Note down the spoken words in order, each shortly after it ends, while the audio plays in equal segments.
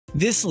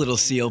This little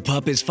seal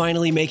pup is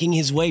finally making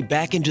his way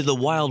back into the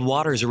wild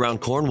waters around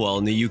Cornwall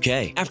in the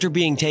UK after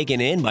being taken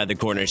in by the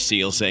Cornish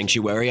Seal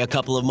Sanctuary a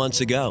couple of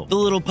months ago. The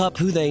little pup,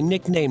 who they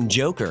nicknamed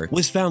Joker,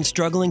 was found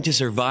struggling to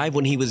survive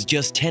when he was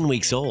just 10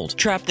 weeks old,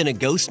 trapped in a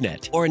ghost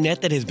net, or a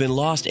net that has been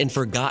lost and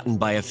forgotten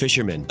by a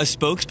fisherman. A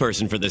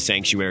spokesperson for the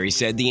sanctuary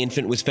said the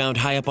infant was found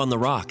high up on the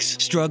rocks,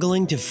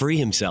 struggling to free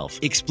himself,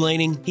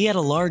 explaining he had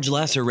a large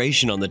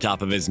laceration on the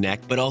top of his neck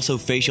but also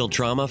facial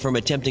trauma from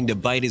attempting to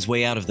bite his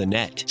way out of the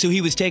net. So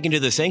he was taken to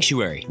the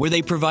sanctuary, where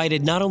they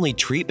provided not only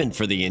treatment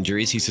for the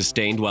injuries he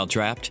sustained while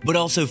trapped, but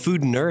also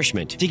food and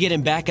nourishment to get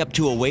him back up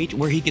to a weight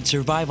where he could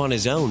survive on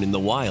his own in the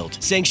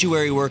wild.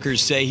 Sanctuary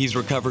workers say he's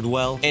recovered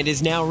well and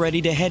is now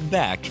ready to head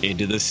back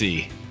into the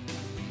sea.